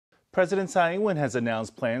President Tsai Ing-wen has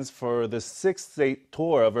announced plans for the sixth state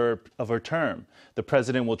tour of her term. The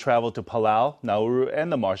president will travel to Palau, Nauru, and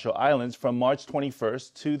the Marshall Islands from March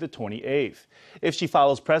 21st to the 28th. If she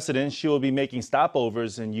follows precedent, she will be making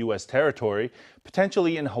stopovers in U.S. territory,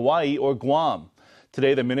 potentially in Hawaii or Guam.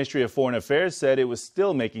 Today, the Ministry of Foreign Affairs said it was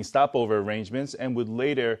still making stopover arrangements and would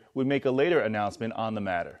make a later announcement on the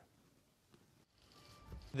matter.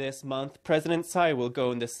 This month, President Tsai will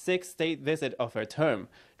go on the sixth state visit of her term,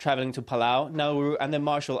 traveling to Palau, Nauru, and the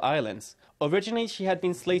Marshall Islands. Originally, she had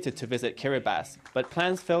been slated to visit Kiribati, but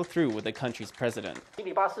plans fell through with the country's president.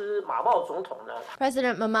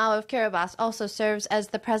 President Mamau of Kiribati also serves as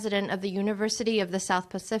the president of the University of the South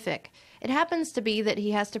Pacific. It happens to be that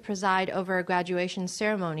he has to preside over a graduation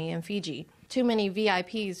ceremony in Fiji. Too many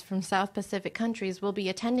VIPs from South Pacific countries will be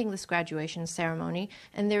attending this graduation ceremony,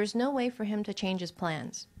 and there is no way for him to change his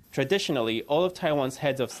plans. Traditionally, all of Taiwan's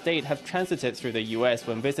heads of state have transited through the U.S.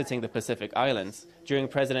 when visiting the Pacific Islands. During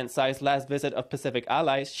President Tsai's last visit of Pacific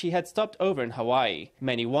allies, she had stopped over in Hawaii.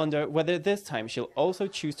 Many wonder whether this time she'll also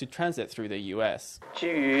choose to transit through the U.S.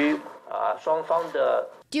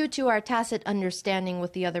 Due to our tacit understanding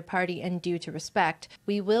with the other party and due to respect,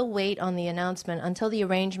 we will wait on the announcement until the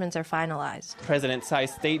arrangements are finalized. President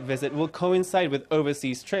Tsai's state visit will coincide with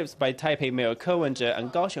overseas trips by Taipei Mayor Wen-je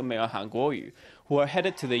and Kaohsiung Mayor Kuo-yu, who are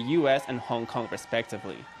headed to the U.S. and Hong Kong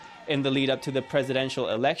respectively. In the lead-up to the presidential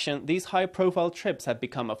election, these high-profile trips have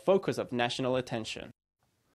become a focus of national attention.